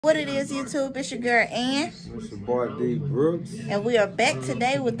What it is, YouTube, it's your girl Ann. It's your boy D Brooks. And we are back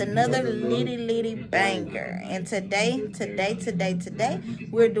today with another litty banger. And today,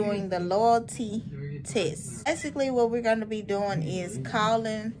 we're doing the loyalty test. Basically, what we're going to be doing is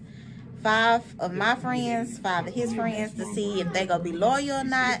calling 5 of my friends, 5 of his friends to see if they're going to be loyal or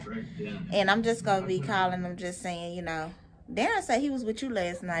not. And I'm just going to be calling them, just saying, you know, Darren said he was with you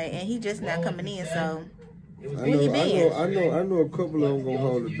last night and he just not coming in, so... I know a couple of them gonna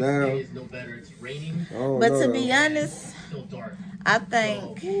hold it down. But to be honest, I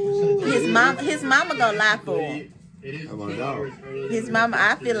think his mama gonna lie for him. That's my dog. His mama,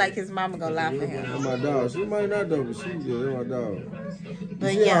 I feel like his mama gonna lie for him. That's my dog. She might not though, but she's just my dog.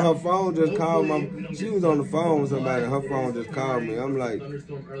 But yeah, yeah, her phone just called my. She was on the phone with somebody. Her phone just called me. I'm like, you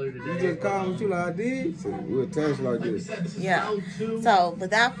just called me? She like, I did. So we'll text like this. Yeah. So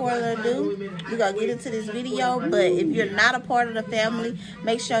without further ado, we're gonna get into this video. But if you're not a part of the family,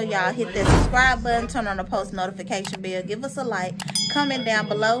 make sure y'all hit that subscribe button, turn on the post notification bell, give us a like, comment down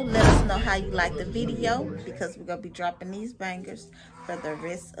below, let us know how you like the video because we're gonna be dropping these bangers for the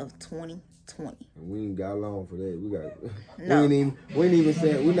rest of 2020. We ain't got long for that. We got. No. We ain't even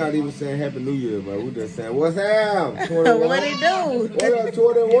saying. We're not even saying Happy New Year, but we just saying what's up? 21. What it do? What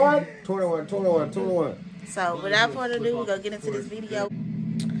up? 21. 21. So without further ado, we're gonna get into this video.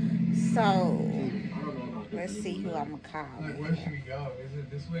 So let's see who I'm gonna call. Where should we go? Is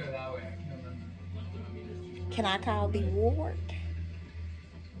it this way or that way? I can't remember. Can I call B Ward?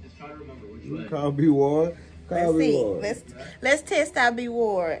 Just try to remember which You way. call B Ward. Let's see. Let's test out B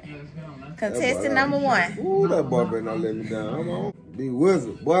Ward. Contestant number 1. Ooh, that boy better not let me down. I'm on. Be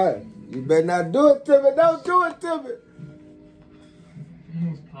wizard, boy. You better not do it to me. Don't do it to me. I'm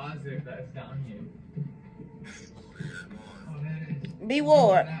almost positive that it's down here. Oh, that is. B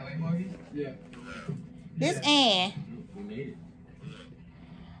Ward. That way, Morgan? Yeah. This Ann. We made it.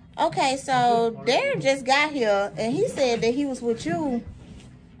 Okay, so Darren just got here and he said that he was with you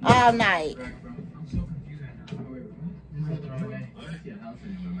all night. I'm so confused right now. Wait, this is the wrong way. I don't see a house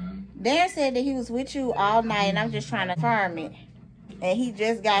anymore, man. Darren said that he was with you all night and I'm just trying to confirm it. And he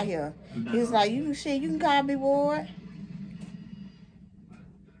just got here. He was like, you can call B Ward.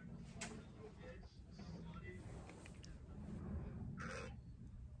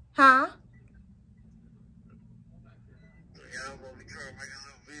 Huh?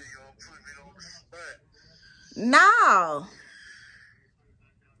 No.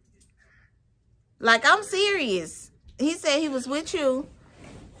 Like, I'm serious. He said he was with you.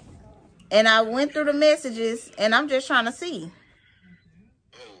 And I went through the messages and I'm just trying to see.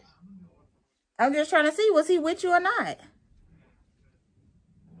 I'm just trying to see, was he with you or not? Well,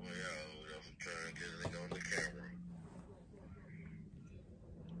 yeah, I'm trying to get it on the camera.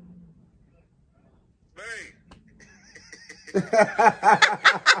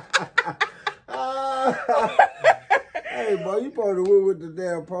 Hey, boy, you supposed to win with the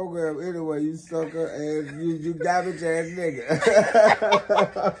damn program anyway, you sucker ass, you garbage ass nigga.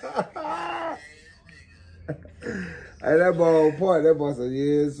 Hey, that boy on point. That boy said,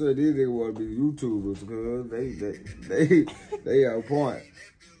 yeah, sir, these niggas want to be YouTubers because they on point.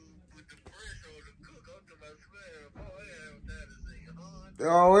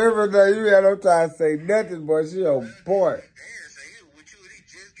 Oh, everything you had no time to say nothing, boy. She on point.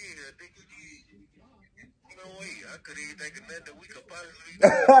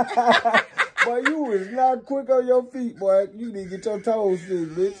 Boy, you was not quick on your feet, boy. You need to get your toes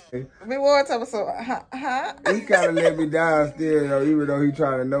fixed, bitch. B Ward told me so, huh? He kind of let me down still, though, even though he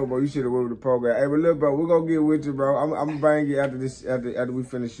trying to know, bro. You should have went with the program. Hey, but look, bro, we're going to get with you, bro. I'm going to bring you after this, after we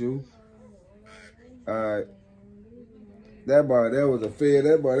finish you. All right. That boy, that was a fail.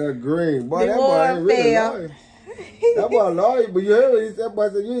 That boy, that green. Boy, that boy ain't really lying. That boy loyal, but you heard what he said.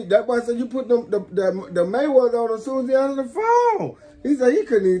 That boy said you put the Mayweather on as soon as he answered the phone. He said he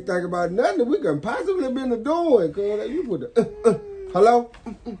couldn't even think about nothing that we could possibly been doing. Cause you put the hello.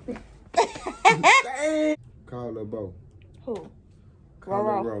 Call Lil Bo. Who? Call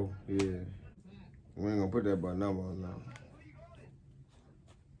Lil Bo. Yeah. We ain't gonna put that boy number on now.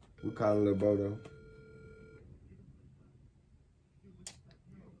 We calling Lil Bo though.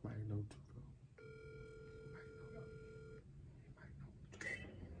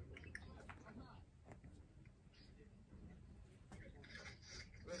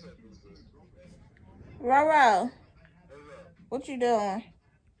 Roro, what you doing?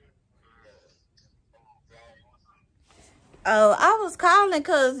 Oh, I was calling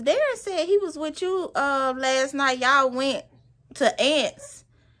because Darren said he was with you last night. Y'all went to Ants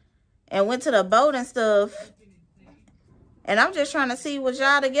and went to the boat and stuff. And I'm just trying to see, was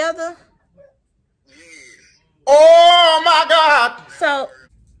y'all together? Oh my God! So,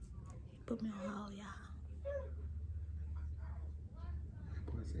 Put me on hold, y'all.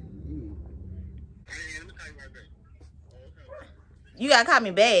 You gotta call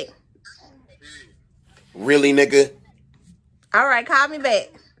me back. Really, nigga? All right, call me back.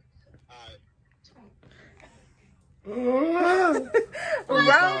 Let me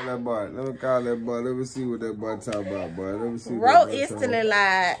call that boy. Let me call that boy. Let me see what that boy talk about, boy. Let me see. Ro instantly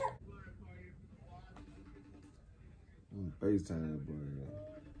lied. FaceTime that boy.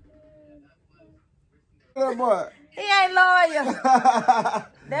 That boy. He ain't loyal.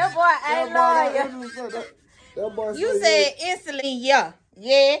 That boy ain't loyal. That boy You said instantly, yeah.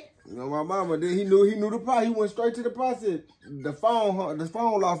 Yeah. You know, my mama did. He knew the pot. He went straight to the pot. Said the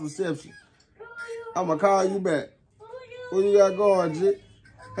phone lost reception. I'ma call you back. What you got going, G?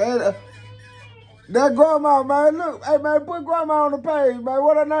 Hey, that grandma, man. Look, hey man, put grandma on the page, man.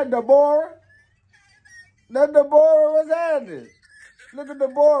 What a night, Deborah. That Deborah was happening. Look at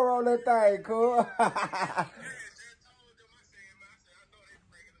Deborah on that thing, cool.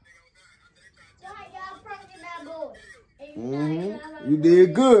 You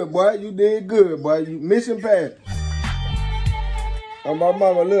did good, boy. You did good, boy. You mission passed. Oh, my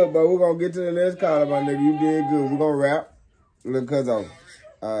mama, look, but we're gonna get to the next call, my nigga. You did good. We're gonna wrap. Look, cuz on.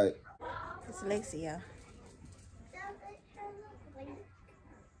 All right. It's Lexia.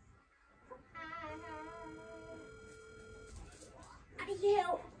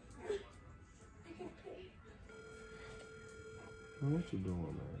 What you doing,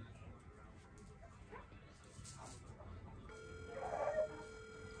 man?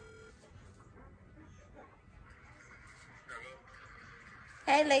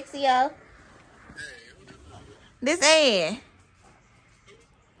 Hey, Lexio. This Ann.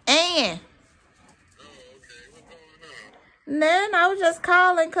 Ann. Then I was just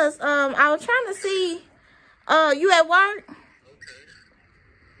calling because I was trying to see you at work?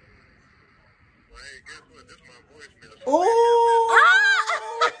 Oh!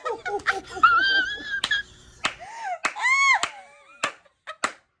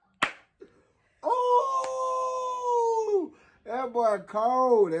 Oh! That boy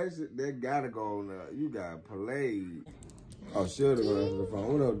cold. That gotta go on there. You got played. Oh, Sheldon gonna answer the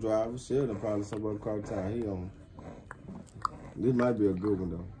phone. What up, driver? Sheldon probably somewhere across town. He on. This might be a good one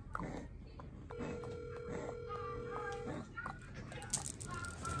though.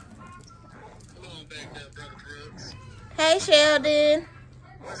 Hey, Sheldon.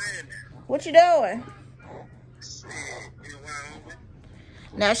 What you doing?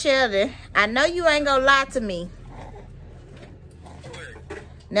 Now, Sheldon, I know you ain't gonna lie to me.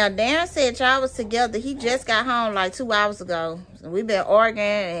 Now, Darren said y'all was together. He just got home like 2 hours ago. So we been arguing,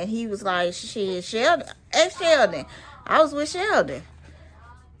 and he was like, shit, Sheldon. Hey, Sheldon. I was with Sheldon.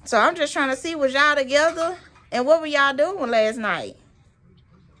 So I'm just trying to see, was y'all together? And what were y'all doing last night?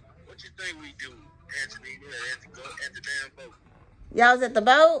 What you think we do, Anthony? At the damn boat. Y'all was at the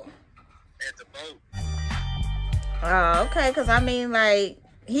boat? At the boat. Oh, okay. Because, I mean, like,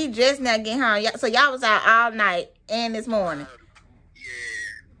 he just now getting home. So y'all was out all night and this morning. Yeah.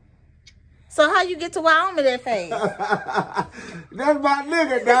 So how you get to Wyoming that fast? That's my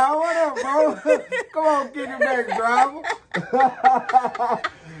nigga, dog. What up, bro? Come on, get him back, driver.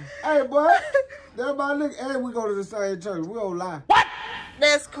 Hey, boy. That's my nigga. And we go to the same church. We don't lie. What?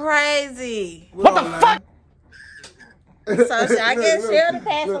 That's crazy. What the fuck? So I guess Sheldon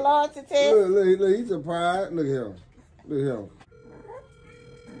passed the loyalty test. Look, he's surprised. Look at him. Look at him.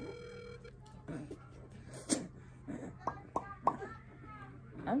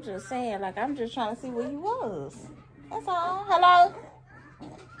 I'm just saying, like, I'm just trying to see where he was. That's all. Hello?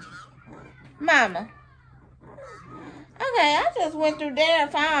 Mama. Okay, I just went through their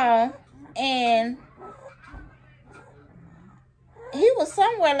phone, and he was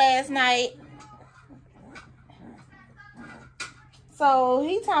somewhere last night. So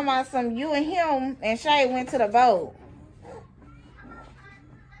he talking about some you and him and Shay went to the boat.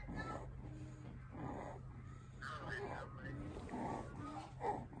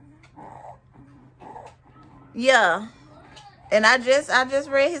 Yeah. And I just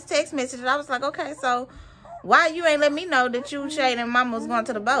read his text message and I was like, okay, so why you ain't let me know that you, Shay, and Mama was going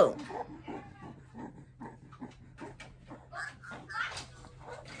to the boat?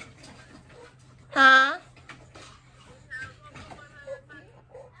 Huh?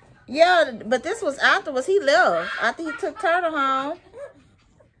 Yeah, but this was afterwards. He left after he took Turtle home.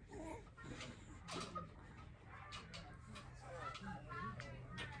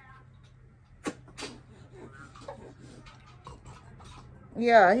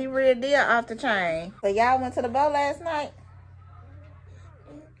 Yeah, he really did off the chain. So y'all went to the boat last night?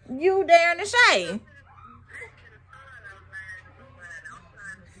 You, Darren, and Shay.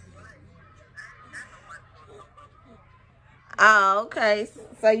 Oh, okay.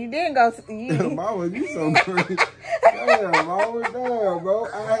 So you didn't go to you. Mama, you so crazy. Damn, Mama, damn, bro.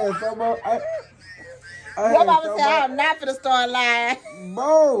 I had so much. Your mama said I'm not finna start lying.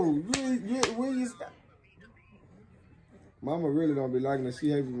 Bro, when you stop. Mama really don't be liking it. She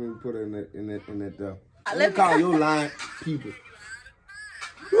hates when we put her in that there. Let me call your line people.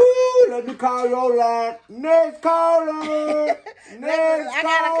 Woo, let me call your line. Next caller. I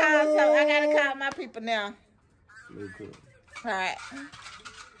gotta call my people now. Okay.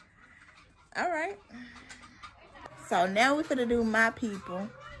 All right. So now we finna do my people.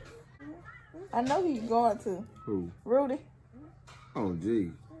 I know who you going to. Who? Rudy. Oh,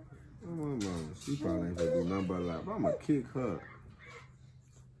 gee. Oh, my mama. She probably ain't gonna do nothing but lie. But I'm gonna kick her.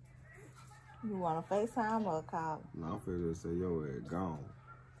 You want to FaceTime or call? No, I'm finna say your ass gone.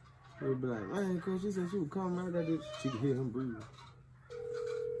 She'll be like, man, cause she said she would come. I got this. She can hear him breathe.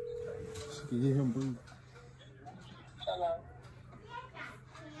 She can hear him breathe. Hello.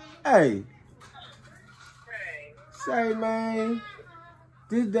 Hey. Hey. Say, man.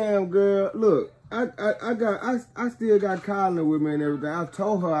 This damn girl, look, I still got Colin with me and everything. I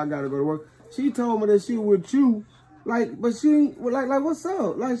told her I gotta go to work. She told me that she with you, like, but she like what's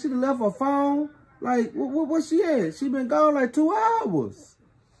up? Like she done left her phone. Like what she at? She been gone like 2 hours.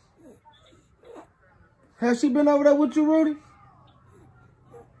 Has she been over there with you, Rudy? You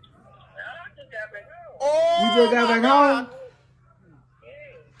just got back home?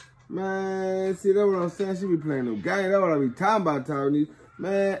 Man, see that's what I'm saying. She be playing them games. That's what I be talking about, Tony.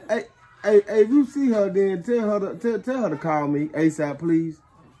 Man, hey, if you see her, then tell her to call me ASAP, please.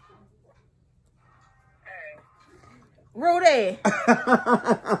 Rudy,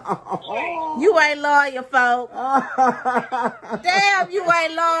 you ain't loyal, folks. Damn, you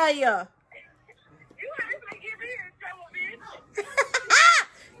ain't loyal.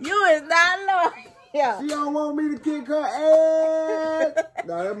 You is not loyal. She don't want me to kick her ass.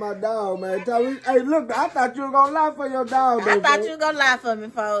 No, that's my dog, man. Hey, look, I thought you were going to lie for your dog. I thought you were going to lie for me,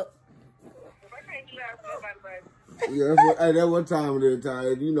 folks. Yeah, that's what time it is, Ty.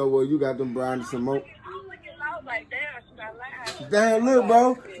 You know what? You got them Brian some more. Damn, look,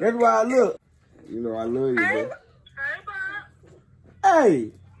 bro. That's why I look. You know I love you, bro.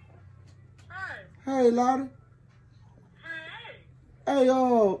 Hey. Hey, Lottie. Hey,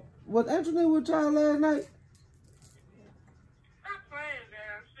 was Anthony with y'all last night? Stop playing,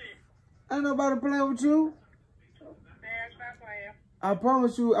 damn shit. Ain't nobody playing with you? Damn, stop playing. I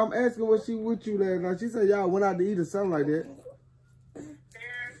promise you, I'm asking was she with you last night. She said y'all went out to eat or something like that. Damn,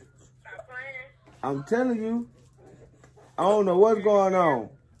 stop playing. I'm telling you. I don't know what's going on. What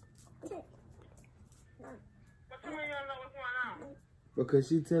you mean you don't know what's going on? Because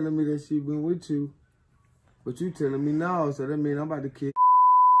she telling me that she been with you. But you telling me no, so that means I'm about to kick.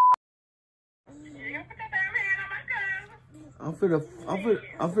 You gonna put that damn hand on my cousin.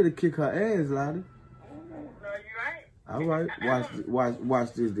 I'm finna kick her ass, Lottie. No, you ain't. All right,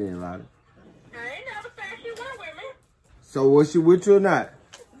 watch this then, Lottie. I ain't never said she went with me. So was she with you or not?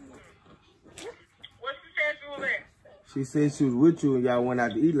 What she said she was at? She said she was with you and y'all went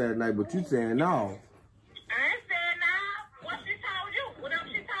out to eat last night, but you saying no. I ain't saying nah. What she told you? Whatever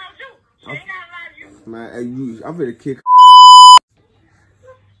she told you. She ain't gotta lie to you. Man, hey, I'm finna kick.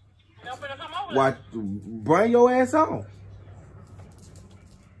 Don't finna come over. Watch, bring your ass on.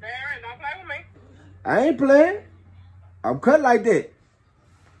 Darren, don't play with me. I ain't playing. I'm cut like that.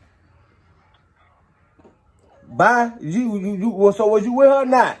 Bye. Well, so was you with her or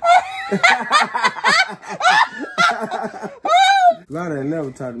not? Lotta ain't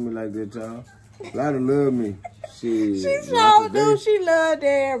never talked to me like that, y'all. Lotta love me. Shit. She sure do. She love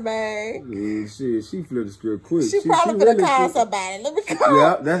Darren, man. Yeah, shit, she flipped the script quick. She probably really finna call somebody. Let me call.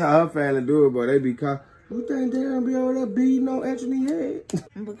 Yeah, that's how her family do it, but they be called. You think Darren be over there beating on Anthony head?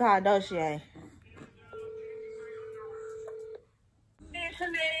 Because no, she ain't.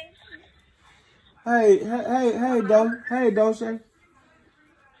 Hey, Dosha.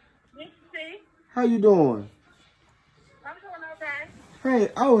 How you doing? I'm doing okay.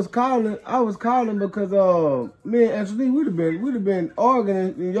 Hey, I was calling because me and Anthony we'd have been arguing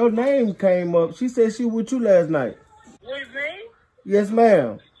and your name came up. She said she with you last night. With me? Yes,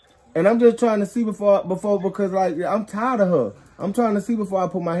 ma'am. And I'm just trying to see before because like I'm tired of her. I'm trying to see before I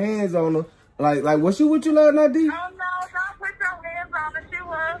put my hands on her. Like was she with you last night, D? Oh no, don't put your hands on her. She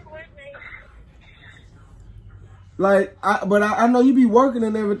was with me. Like I know you be working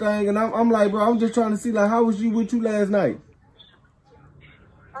and everything, and I'm like, bro, I'm just trying to see like how was you with you last night?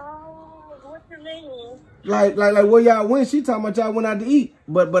 Oh, what you mean? Like where y'all went? She talking about y'all went out to eat,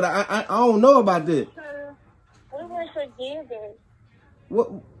 but I don't know about that. We went for Givens. What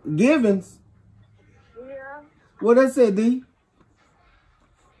Givens? Yeah. What that said, D?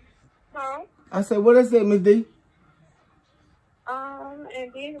 Huh? I said, what is that, Miss D? And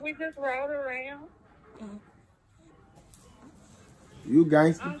then we just rode around. You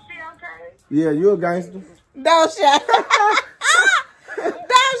gangster? She okay? Yeah, you a gangster. Don't Shay.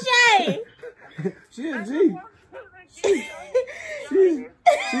 Don't Shay. She a G. She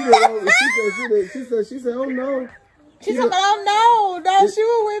said, oh no. She said, oh no, don't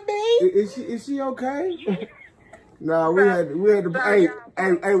shoot with me. Is she okay? No, we had to.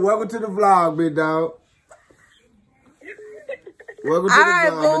 Hey, welcome to the vlog, big dog. Welcome to the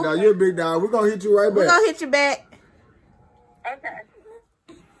vlog, big dog. You're a big dog. We're gonna hit you right back. We're gonna hit you back. Okay.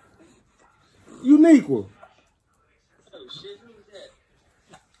 Uniqua.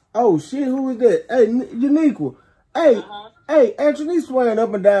 Oh shit, who is that? Hey, Uniqua. Hey, hey, Anthony swaying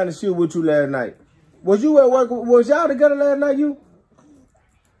up and down the shit with you last night. Was you at work? Was y'all together last night, you?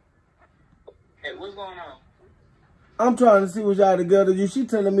 Hey, what's going on? I'm trying to see what y'all together. She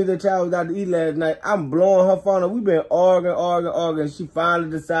telling me that y'all was out to eat last night. I'm blowing her phone up. We've been arguing. She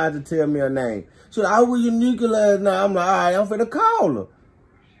finally decided to tell me her name. She like, I was Uniqua last night. I'm like, all right, I'm finna call her.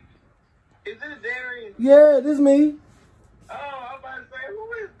 Is this Darius? Yeah, this me. Oh, I'm about to say,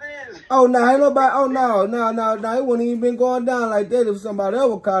 who is this? Oh, no, ain't nobody. Oh, no. It wouldn't even been going down like that if somebody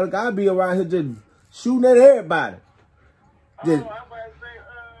else would call it. I'd be around here just shooting at everybody. I'm about to say,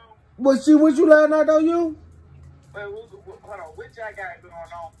 Was she with you last night, though, you? wait, hold on, which I got going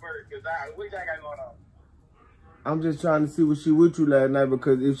on first? Because which I got going on? I'm just trying to see was she with you last night,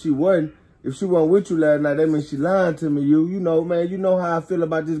 because if she wasn't with you last night, that means she lying to me, you. You know, man, you know how I feel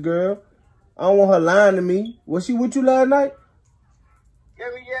about this girl. I don't want her lying to me. Was she with you last night? Yeah,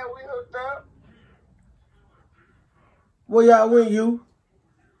 we hooked up. Where y'all went, you?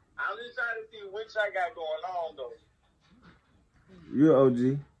 I'm just trying to see which I got going on, though. You're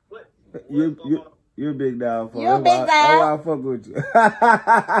OG. You're a big dog. You're a big dog. That's why I fuck with you.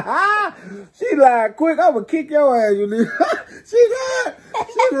 She lied quick. I would kick your ass, you little. She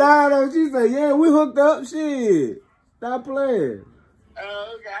lied on. She said, yeah, we hooked up. Shit. Stop playing. Okay,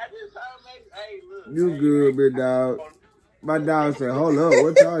 I just trying to make, hey, look. You good, big dog. My dog said, hold up,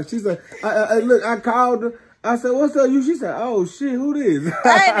 what y'all? She said, look, I called her. I said, what's up, you? She said, oh, shit, who this?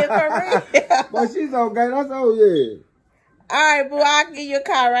 I ain't for real. But she's okay. That's, oh, yeah. All right, boo, I'll give you a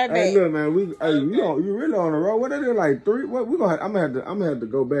call right back. Hey, look, man, you really on the road. What are they, like 3? What we gonna? I'm gonna have to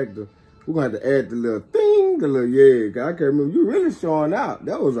go back to. We're gonna have to add the little thing, the little yeah. Cause I can't remember. You really showing out.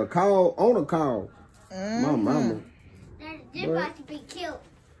 That was a call on a call. My mama. They're about to be killed.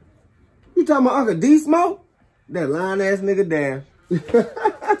 You talking about Uncle D Smoke? That lying ass nigga down.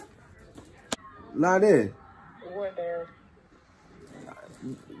 Lie there. What there?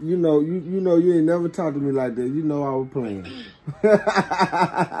 You know you ain't never talked to me like that. You know I was playing.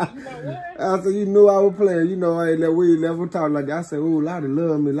 I said you knew I was playing. You know we ain't never talk like that. I said, ooh, Lottie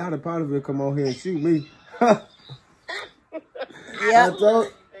love me. Lottie probably will come on here and shoot me. Yeah.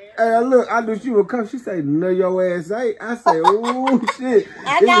 Hey, look, I knew she would come. She said, no, your ass ain't. I said, ooh, shit.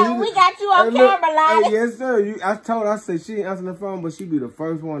 I know, we got you on camera, Lottie. Hey, yes, sir. I said she ain't answering the phone, but she be the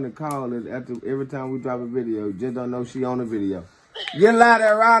first one to call us after every time we drop a video. Just don't know she on the video. Get Lottie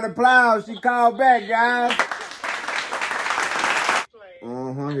a round of applause. She called back, guys.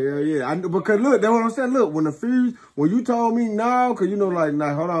 Hell yeah. Because look, that's what I'm saying. Look, when you told me no, because you know, like,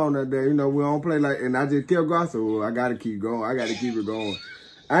 nah, hold on that day, you know, we don't play like, and I just kept going. I said, well, I got to keep going. I got to keep it going.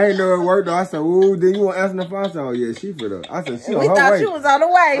 I ain't know it worked though. I said, ooh, then you want to answer the phone? I said, oh yeah, she for the. I said, she on her way. We thought she was on the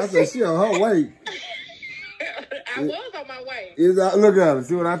way. I said, she on her way. I was on my way. Look at her.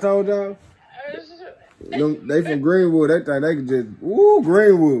 See what I told y'all? They from Greenwood. They think they can just, ooh,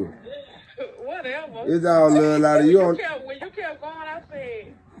 Greenwood. Whatever. It's all love out of you. When you kept going, I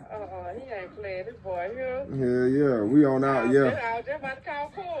said, he ain't playing this boy here. Hell yeah, we on out, yeah. I was just about to call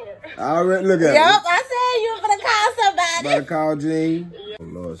Ford. I already, look at Yep, I said you were going to call somebody. About to call Jean. Oh,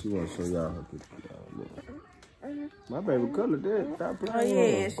 Lord, she want to show y'all her picture. My baby color did. Stop playing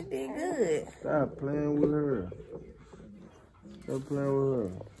with her. She did good. Stop playing with her. Stop playing with her.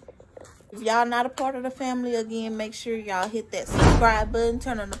 If y'all not a part of the family, again, make sure y'all hit that subscribe button,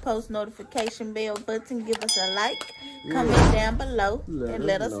 turn on the post notification bell button, give us a like, comment down below, and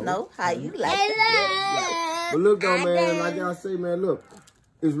let us know how you like it. But look though, man, like y'all say, man, look,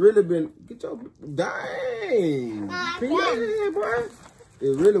 it's really been, get your, dang, PA, boy.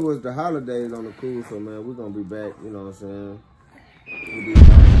 It really was the holidays on the cool, so man, we're going to be back, you know what I'm saying?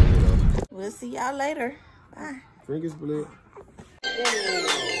 We'll see y'all later. Bye. Finger split.